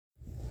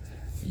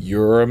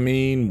You're a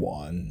mean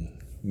one,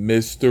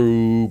 Mr.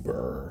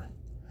 Uber.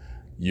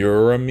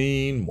 You're a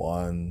mean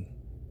one,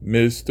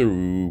 Mr.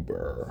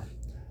 Uber.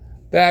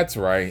 That's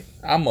right.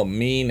 I'm a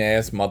mean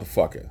ass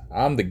motherfucker.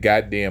 I'm the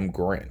goddamn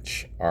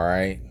Grinch,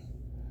 alright?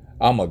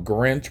 I'm a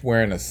Grinch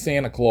wearing a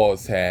Santa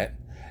Claus hat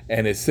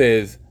and it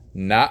says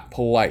not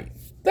polite.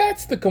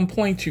 That's the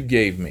complaint you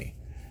gave me.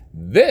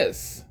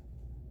 This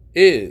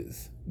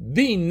is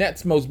the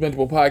Net's Most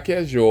Bingeable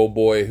Podcast. Your old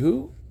boy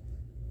who?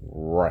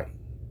 Right.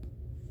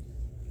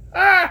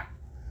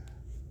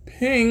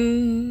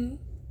 Ping.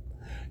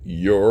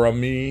 You're a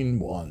mean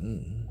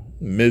one,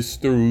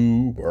 Mr.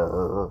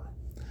 Uber.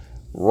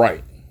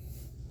 Right.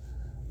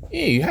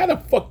 Hey, how the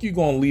fuck you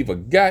gonna leave a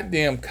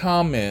goddamn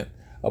comment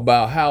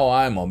about how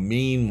I'm a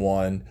mean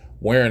one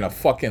wearing a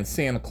fucking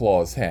Santa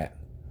Claus hat?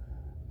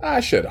 I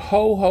should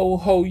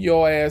ho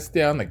your ass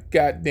down the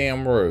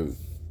goddamn road.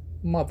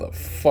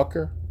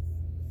 Motherfucker.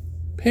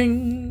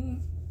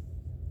 Ping.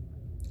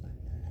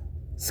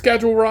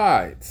 Schedule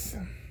rides.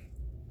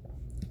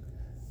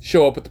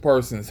 Show up at the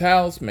person's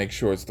house, make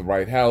sure it's the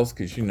right house,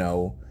 because,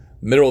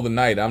 middle of the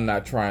night, I'm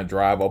not trying to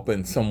drive up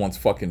in someone's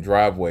fucking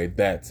driveway.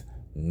 That's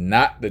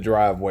not the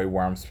driveway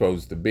where I'm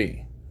supposed to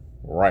be.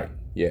 Right.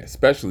 Yeah,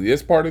 especially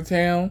this part of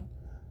town.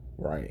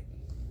 Right.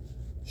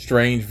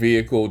 Strange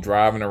vehicle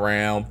driving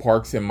around,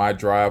 parks in my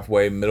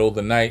driveway, middle of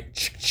the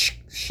night,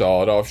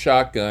 sawed off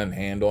shotgun,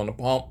 hand on the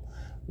pump.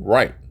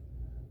 Right.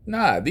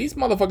 Nah, these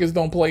motherfuckers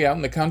don't play out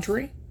in the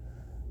country.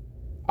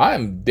 I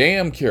am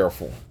damn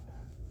careful.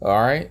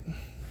 Alright?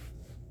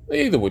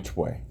 Either which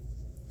way.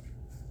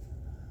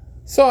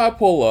 So I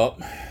pull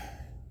up,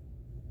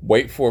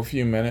 wait for a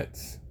few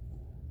minutes.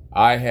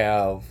 I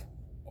have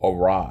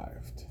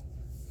arrived.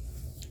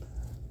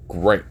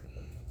 Great.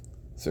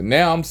 So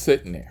now I'm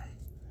sitting there.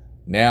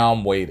 Now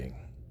I'm waiting.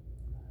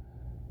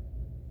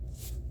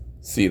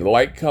 See the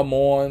light come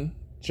on,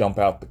 jump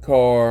out the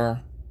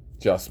car,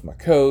 adjust my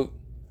coat,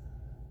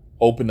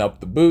 open up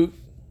the boot,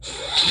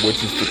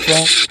 which is the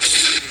trunk.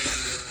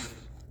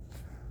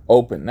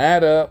 Open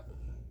that up.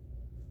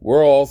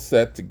 We're all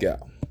set to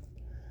go.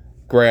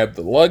 Grab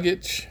the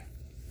luggage.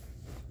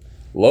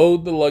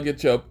 Load the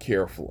luggage up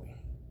carefully.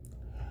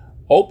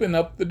 Open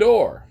up the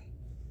door.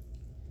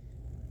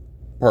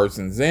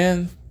 Person's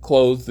in.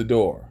 Close the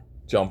door.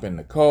 Jump in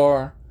the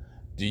car.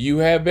 Do you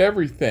have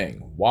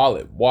everything?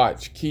 Wallet,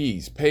 watch,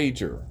 keys,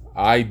 pager,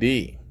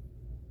 ID.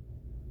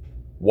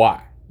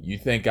 Why? You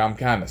think I'm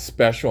kind of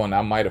special and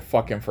I might have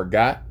fucking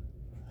forgot?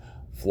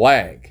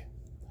 Flag.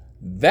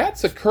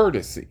 That's a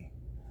courtesy.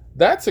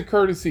 That's a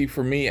courtesy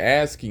for me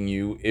asking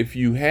you if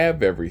you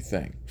have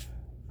everything.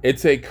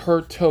 It's a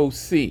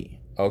courtesy,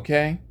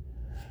 okay?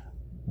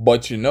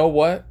 But you know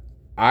what?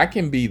 I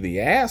can be the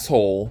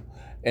asshole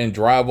and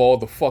drive all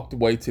the fucked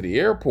way to the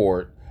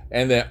airport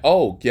and then,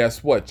 oh,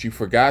 guess what? You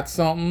forgot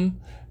something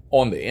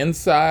on the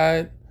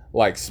inside?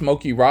 Like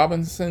Smokey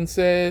Robinson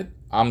said,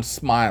 I'm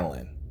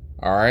smiling,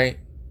 all right?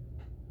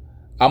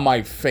 I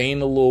might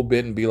feign a little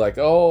bit and be like,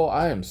 oh,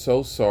 I am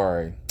so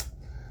sorry.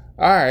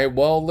 All right,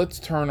 well, let's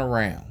turn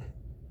around.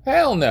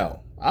 Hell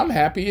no. I'm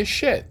happy as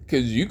shit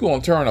because you're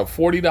going to turn a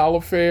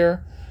 $40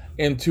 fare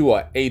into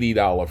a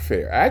 $80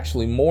 fare.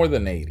 Actually, more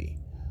than 80.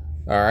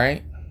 All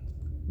right?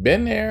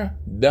 Been there,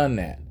 done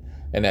that.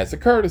 And as a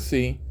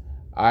courtesy,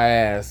 I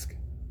ask,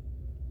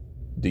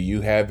 do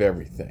you have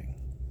everything?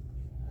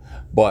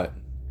 But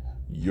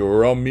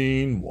you're a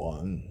mean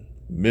one,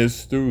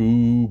 Mr.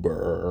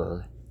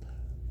 Uber.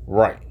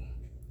 Right.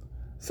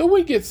 So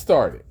we get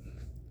started.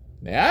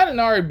 Now, I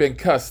done already been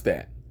cussed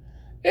at.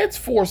 It's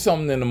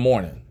 4-something in the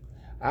morning.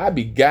 I'd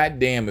be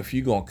goddamn if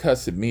you gonna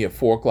cuss at me at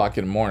 4 o'clock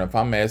in the morning if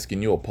I'm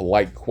asking you a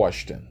polite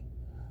question.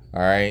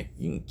 Alright?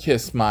 You can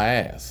kiss my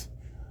ass.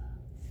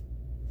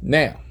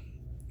 Now,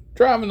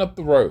 driving up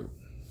the road.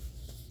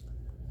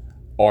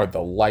 Are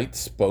the lights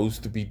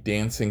supposed to be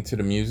dancing to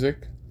the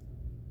music?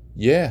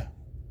 Yeah.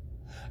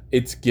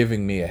 It's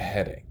giving me a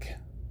headache.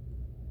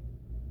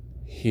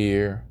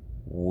 Here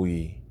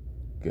we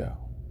go.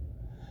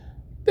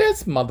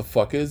 This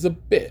motherfucker is a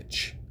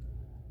bitch.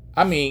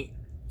 I mean,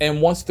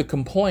 and wants to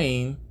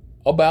complain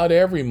about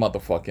every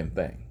motherfucking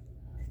thing.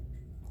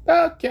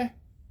 Okay.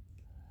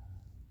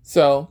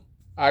 So,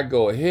 I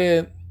go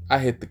ahead, I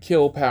hit the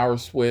kill power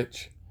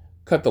switch,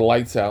 cut the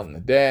lights out in the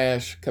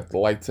dash, cut the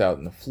lights out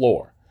in the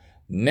floor.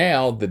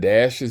 Now, the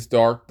dash is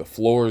dark, the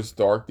floor is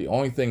dark, the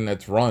only thing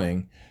that's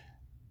running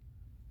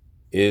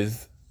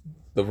is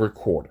the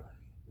recorder.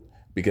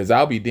 Because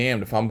I'll be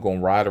damned if I'm going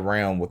to ride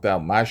around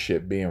without my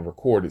shit being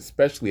recorded,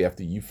 especially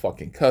after you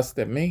fucking cussed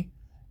at me.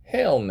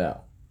 Hell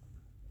no.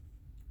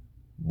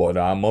 But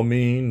I'm a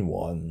mean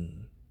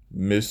one,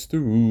 Mr.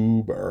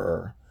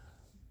 Uber.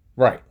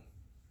 Right.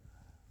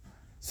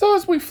 So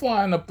as we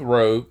flying up the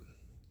road,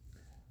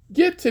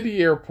 get to the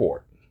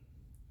airport.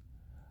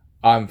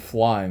 I'm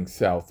flying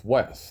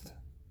Southwest.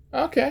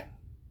 Okay.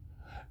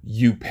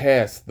 You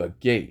pass the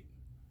gate.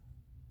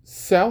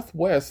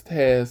 Southwest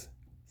has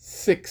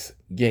 6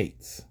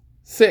 gates.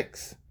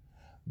 6.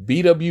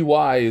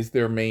 BWI is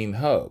their main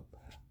hub.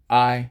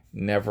 I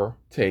never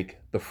take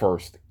the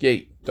first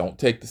gate. Don't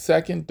take the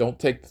second. Don't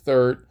take the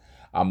third.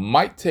 I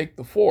might take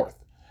the fourth.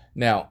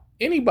 Now,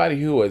 anybody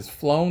who has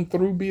flown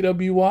through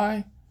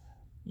BWI,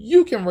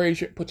 you can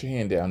put your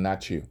hand down,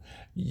 not you.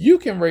 You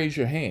can raise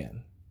your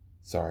hand.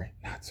 Sorry,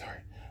 not sorry.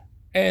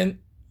 And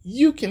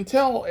you can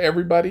tell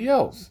everybody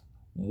else,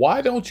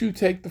 why don't you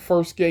take the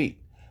first gate?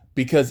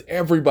 Because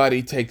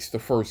everybody takes the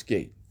first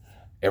gate.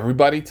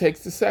 Everybody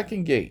takes the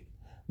second gate.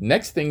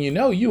 Next thing you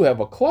know, you have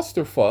a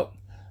clusterfuck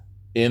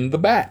in the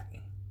back.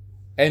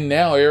 And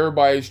now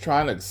everybody's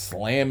trying to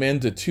slam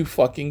into 2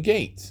 fucking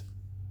gates.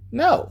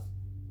 No.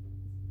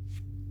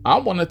 I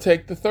want to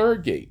take the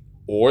third gate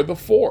or the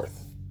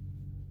fourth.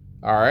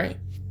 All right?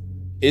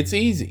 It's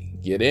easy.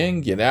 Get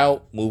in, get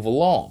out, move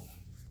along.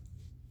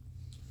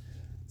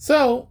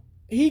 So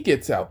he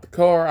gets out the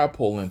car. I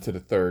pull into the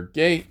third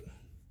gate,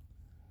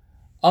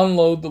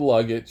 unload the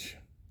luggage.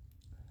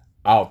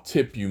 I'll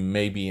tip you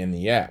maybe in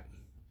the app.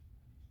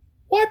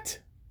 What?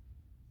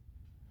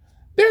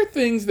 There are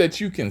things that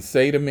you can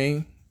say to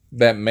me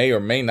that may or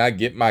may not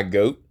get my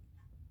goat.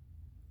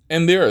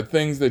 And there are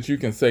things that you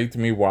can say to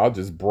me where I'll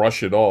just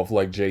brush it off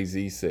like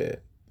Jay-Z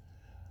said.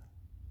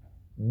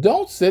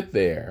 Don't sit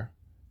there,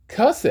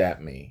 cuss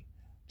at me,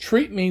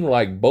 treat me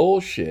like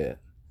bullshit,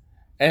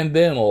 and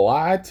then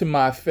lie to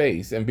my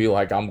face and be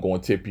like, I'm going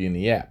to tip you in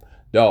the app.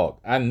 Dog,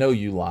 I know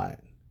you lying.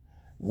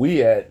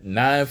 We at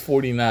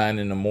 9:49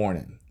 in the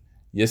morning.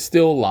 You're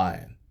still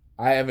lying.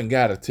 I haven't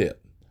got a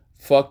tip.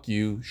 Fuck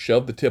you.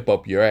 Shove the tip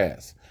up your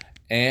ass.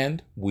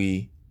 And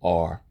we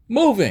are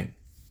moving.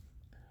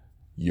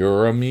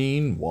 You're a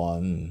mean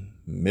one,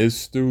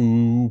 Mr.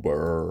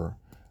 Uber.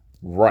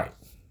 Right.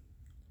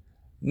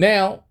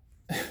 Now,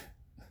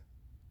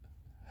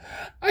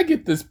 I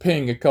get this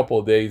ping a couple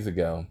of days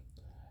ago,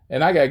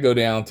 and I got to go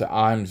down to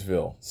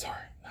Imesville. Sorry.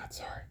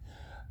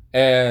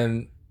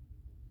 And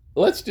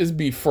let's just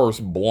be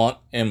first blunt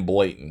and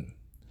blatant.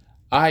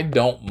 I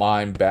don't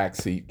mind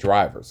backseat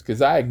drivers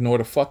because I ignore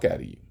the fuck out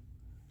of you.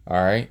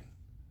 All right?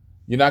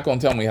 You're not going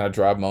to tell me how to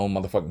drive my own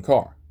motherfucking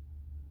car.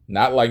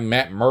 Not like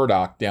Matt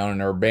Murdock down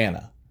in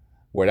Urbana,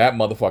 where that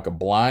motherfucker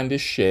blind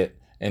as shit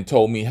and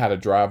told me how to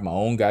drive my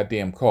own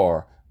goddamn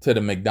car to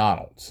the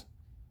McDonald's.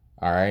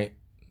 All right?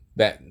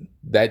 That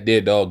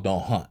dead dog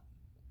don't hunt.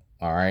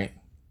 All right?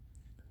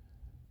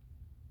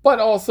 But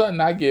all of a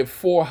sudden, I get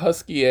 4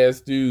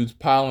 husky-ass dudes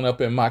piling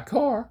up in my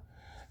car,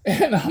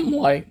 and I'm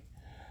like,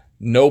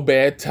 no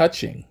bad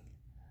touching,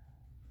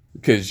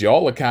 because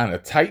y'all are kind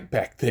of tight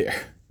back there.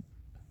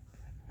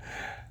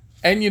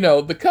 And,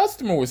 the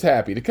customer was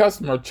happy. The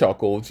customer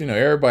chuckled.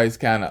 Everybody's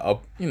kind of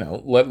up,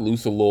 let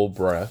loose a little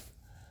breath.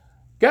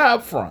 Guy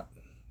up front,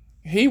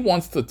 he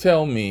wants to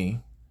tell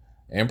me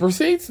and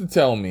proceeds to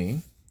tell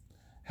me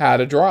how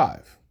to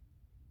drive.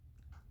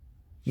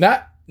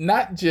 Not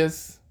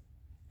just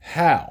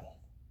how,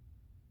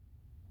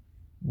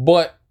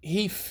 but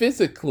he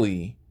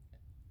physically,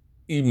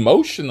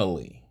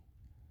 emotionally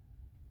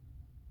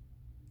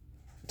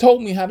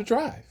told me how to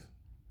drive.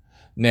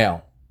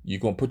 Now, you're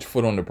going to put your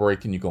foot on the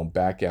brake and you're going to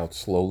back out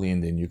slowly,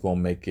 and then you're going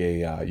to make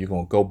you're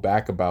going to go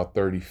back about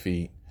 30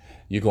 feet.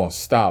 You're going to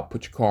stop,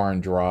 put your car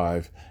in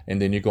drive, and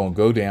then you're going to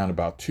go down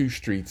about 2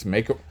 streets,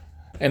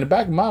 in the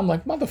back of my mind, I'm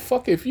like,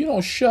 motherfucker, if you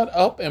don't shut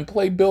up and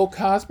play Bill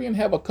Cosby and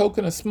have a Coke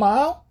and a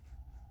smile,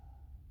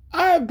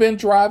 I have been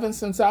driving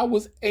since I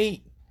was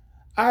 8.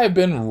 I have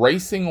been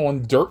racing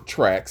on dirt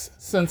tracks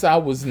since I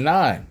was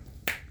 9.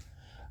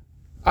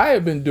 I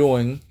have been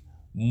doing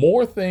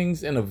more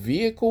things in a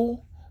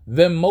vehicle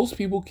than most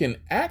people can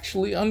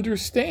actually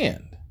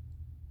understand.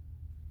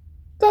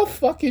 The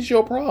fuck is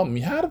your problem?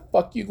 How the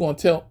fuck you gonna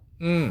tell?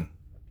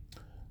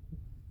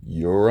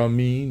 You're a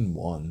mean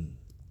one,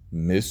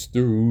 Mr.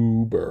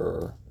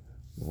 Uber.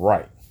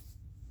 Right.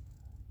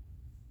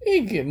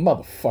 You get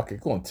motherfucker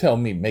gonna tell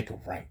me make a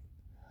right.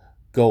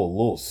 Go a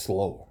little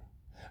slower.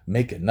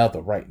 Make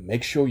another right.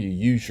 Make sure you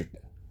use your...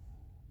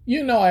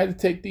 I had to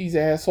take these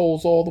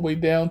assholes all the way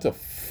down to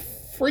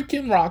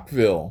freaking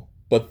Rockville,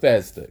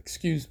 Bethesda,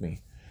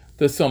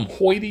 to some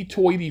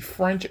hoity-toity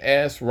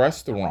French-ass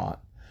restaurant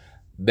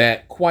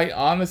that, quite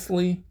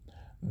honestly,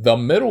 the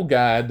middle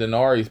guy,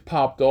 Denari's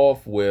popped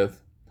off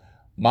with,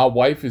 my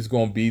wife is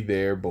going to be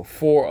there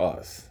before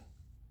us.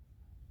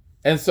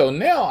 And so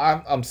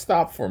now I'm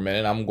stopped for a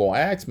minute. I'm going to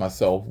ask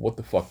myself, what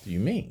the fuck do you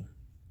mean?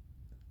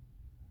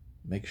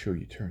 Make sure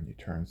you turn your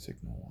turn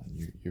signal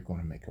on. You're going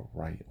to make a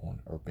right on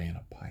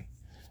Urbana Pike.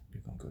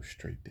 You're going to go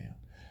straight down.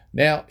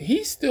 Now,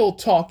 he's still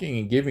talking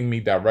and giving me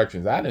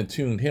directions. I done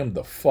tuned him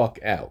the fuck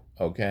out,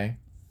 okay?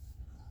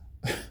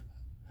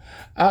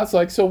 I was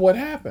like, so what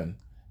happened?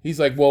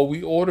 He's like, well,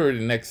 we ordered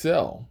an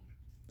XL,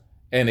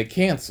 and it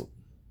canceled.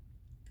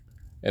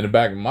 In the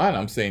back of my mind,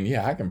 I'm saying,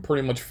 yeah, I can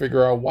pretty much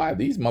figure out why.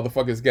 These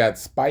motherfuckers got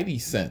spidey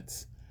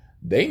sense.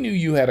 They knew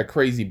you had a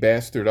crazy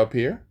bastard up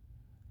here.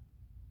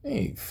 They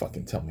ain't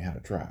fucking tell me how to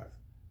drive.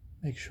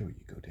 Make sure you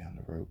go down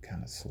the road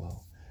kind of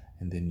slow,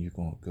 and then you're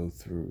going to go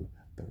through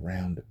the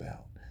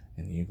roundabout.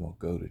 And you're going to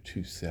go to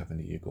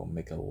 270. You're going to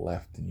make a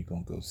left and you're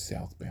going to go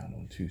southbound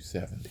on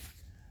 270.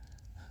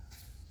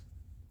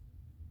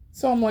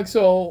 So I'm like,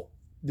 so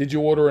Did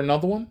you order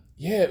another one?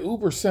 Yeah,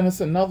 Uber sent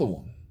us another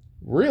one.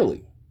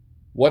 Really?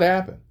 What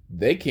happened?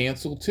 They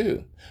canceled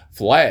too.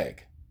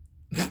 Flag.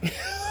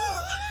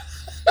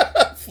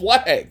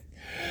 Flag.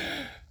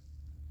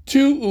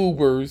 2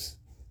 Ubers,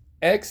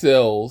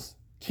 XLs,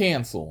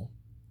 cancel.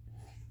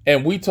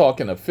 And we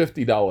talking a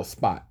 $50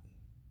 spot.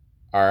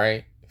 All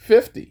right?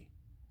 50.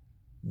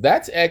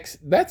 That's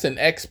an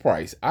X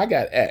price. I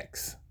got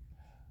X.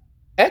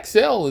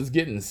 XL is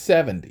getting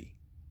 70.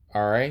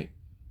 All right?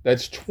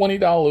 That's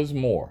 $20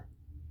 more.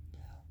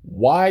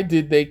 Why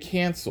did they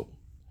cancel?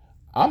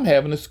 I'm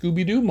having a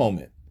Scooby-Doo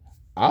moment.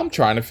 I'm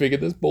trying to figure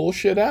this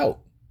bullshit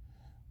out.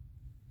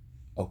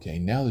 Okay,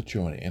 now that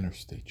you're on the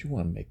interstate, you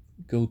want to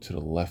go to the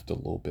left a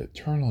little bit.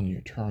 Turn on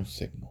your turn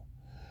signal.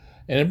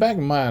 And in the back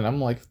of my mind,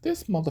 I'm like, if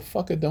this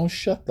motherfucker don't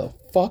shut the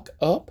fuck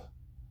up.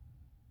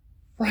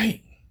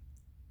 Right.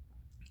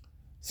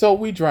 So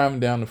we driving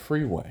down the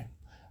freeway.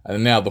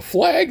 And now the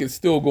flag is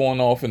still going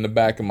off in the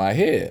back of my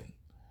head.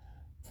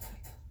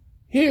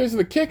 Here's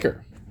the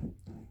kicker.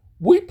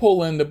 We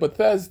pull into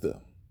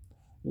Bethesda.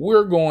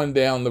 We're going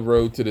down the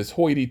road to this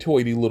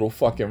hoity-toity little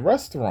fucking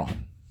restaurant.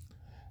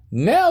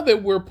 Now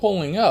that we're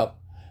pulling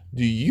up,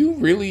 do you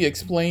really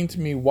explain to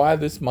me why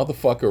this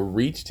motherfucker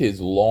reached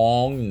his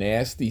long,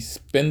 nasty,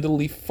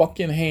 spindly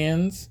fucking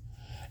hands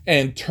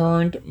and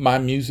turned my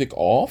music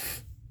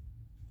off?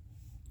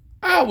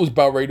 I was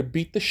about ready to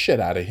beat the shit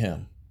out of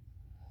him.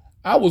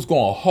 I was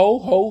going to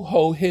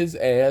ho his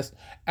ass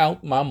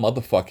out my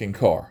motherfucking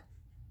car.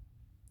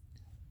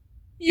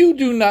 You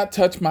do not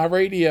touch my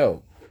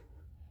radio.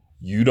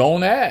 You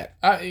don't ask.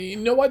 You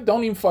know what?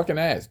 Don't even fucking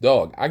ask,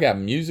 dog. I got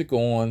music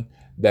on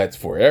that's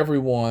for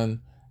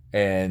everyone.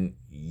 And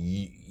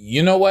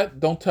you know what?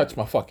 Don't touch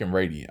my fucking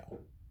radio.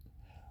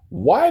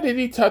 Why did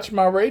he touch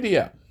my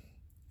radio?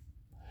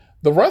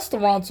 The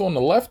restaurant's on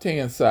the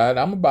left-hand side.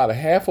 I'm about a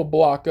half a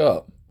block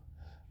up.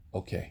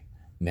 Okay,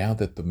 now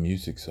that the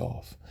music's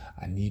off,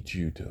 I need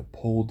you to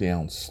pull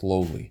down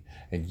slowly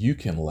and you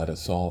can let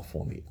us off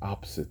on the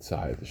opposite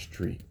side of the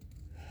street.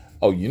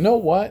 Oh, you know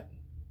what?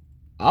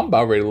 I'm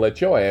about ready to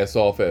let your ass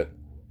off at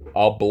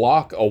a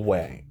block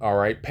away. All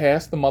right,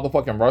 past the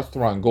motherfucking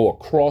restaurant and go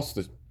across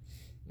the...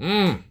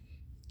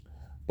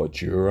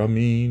 But you're a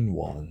mean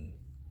one,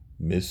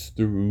 Mr.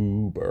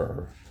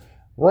 Uber.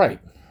 Right.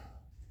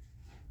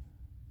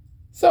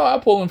 So I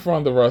pull in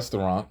front of the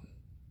restaurant,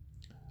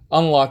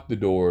 unlock the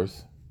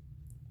doors,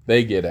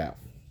 they get out.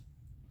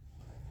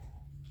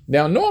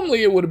 Now,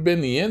 normally it would have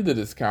been the end of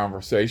this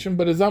conversation,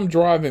 but as I'm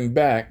driving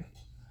back,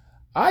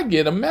 I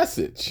get a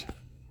message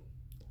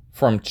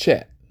from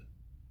Chet.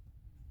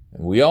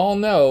 And we all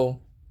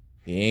know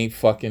he ain't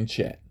fucking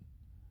Chet.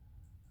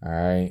 All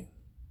right?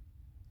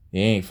 He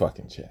ain't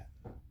fucking Chet.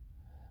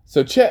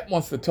 So Chet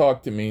wants to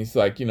talk to me. He's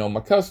like, my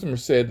customer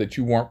said that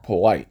you weren't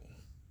polite.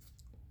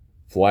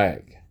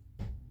 Flag.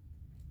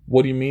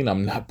 What do you mean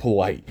I'm not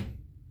polite?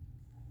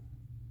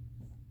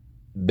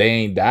 They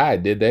ain't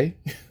died, did they?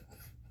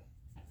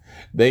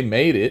 They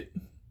made it.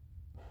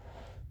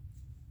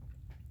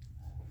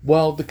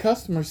 Well, the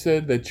customer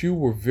said that you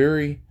were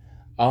very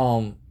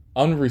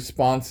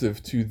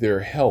unresponsive to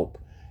their help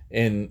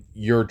in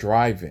your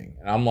driving.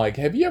 And I'm like,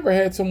 have you ever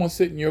had someone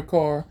sit in your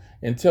car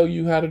and tell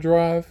you how to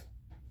drive?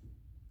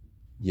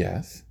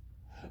 Yes.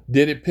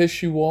 Did it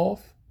piss you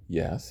off?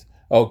 Yes.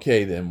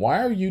 Okay, then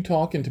why are you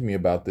talking to me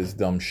about this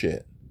dumb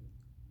shit?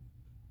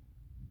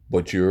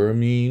 But you're a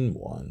mean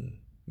one,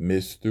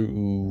 Mr.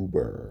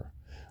 Uber.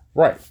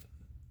 Right.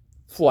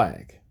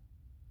 Flag.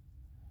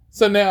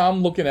 So now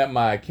I'm looking at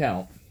my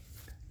account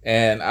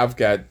and I've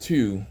got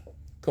 2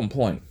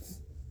 complaints.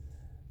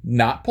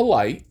 Not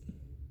polite.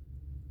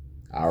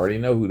 I already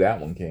know who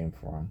that one came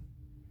from.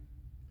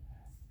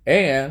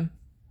 And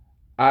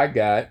I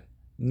got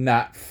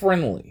not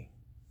friendly.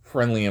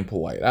 Friendly and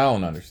polite. I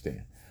don't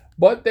understand.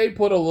 But they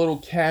put a little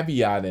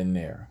caveat in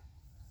there.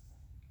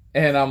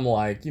 And I'm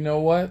like, you know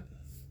what?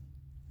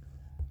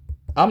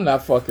 I'm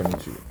not fucking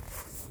with you.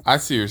 I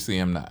seriously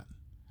am not.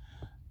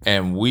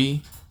 And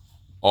we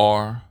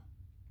are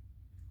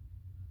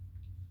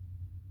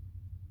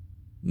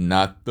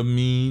not the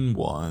mean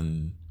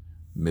one,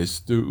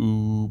 Mr.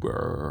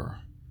 Uber.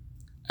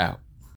 Out.